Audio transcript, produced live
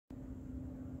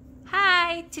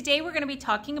Hi, today we're going to be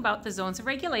talking about the zones of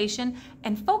regulation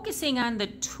and focusing on the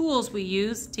tools we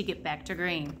use to get back to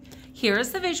green. Here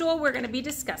is the visual we're going to be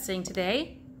discussing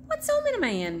today. What zone am I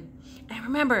in? And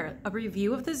remember, a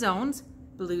review of the zones: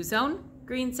 blue zone,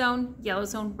 green zone, yellow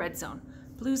zone, red zone.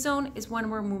 Blue zone is when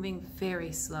we're moving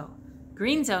very slow.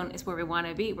 Green zone is where we want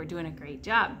to be. We're doing a great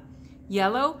job.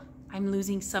 Yellow, I'm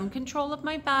losing some control of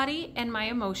my body and my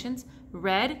emotions.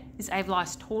 Red is I've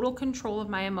lost total control of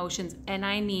my emotions and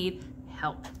I need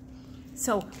help.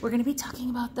 So we're going to be talking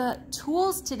about the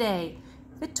tools today.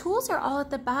 The tools are all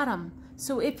at the bottom.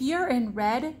 So if you're in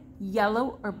red,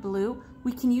 yellow, or blue,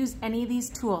 we can use any of these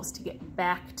tools to get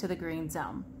back to the green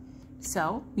zone.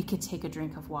 So we could take a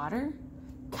drink of water,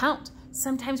 count.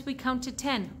 Sometimes we count to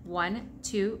 10. 1,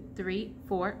 2, 3,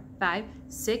 4, 5,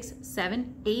 6,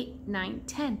 7, 8, 9,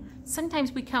 10.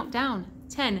 Sometimes we count down.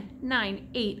 10, 9,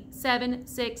 8, 7,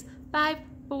 6, 5,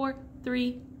 4,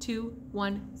 3, 2,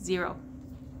 1, 0.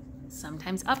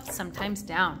 Sometimes up, sometimes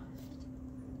down.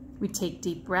 We take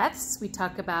deep breaths. We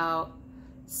talk about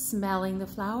smelling the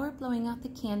flower, blowing out the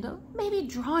candle, maybe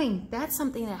drawing. That's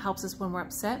something that helps us when we're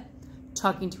upset.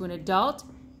 Talking to an adult,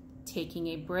 taking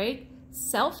a break.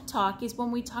 Self-talk is when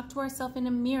we talk to ourselves in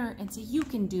a mirror and say, you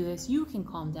can do this, you can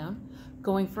calm down.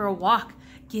 Going for a walk,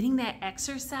 getting that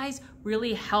exercise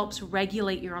really helps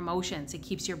regulate your emotions. It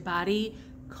keeps your body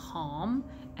calm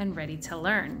and ready to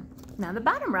learn. Now the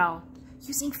bottom row,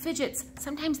 using fidgets.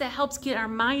 Sometimes that helps get our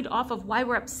mind off of why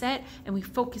we're upset and we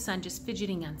focus on just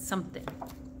fidgeting on something.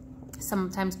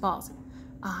 Sometimes balls.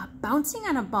 Bouncing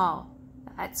on a ball,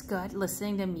 that's good.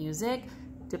 Listening to music,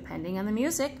 depending on the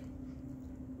music.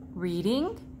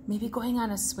 Reading, maybe going on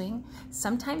a swing.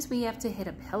 Sometimes we have to hit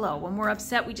a pillow. When we're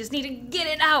upset, we just need to get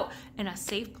it out. And a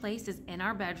safe place is in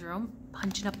our bedroom,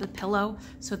 punching up the pillow,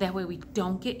 so that way we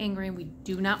don't get angry and we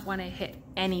do not want to hit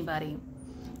anybody.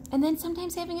 And then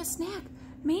sometimes having a snack.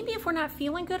 Maybe if we're not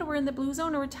feeling good or we're in the blue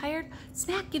zone or we're tired,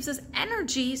 snack gives us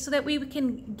energy so that we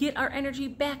can get our energy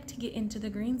back to get into the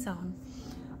green zone.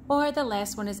 Or the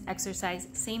last one is exercise.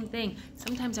 Same thing.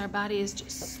 Sometimes our body is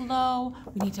just slow.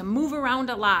 We need to move around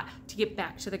a lot to get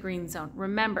back to the green zone.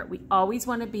 Remember, we always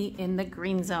want to be in the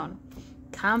green zone.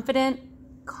 Confident,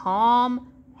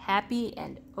 calm, happy,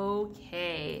 and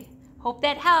okay. Hope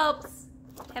that helps.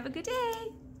 Have a good day.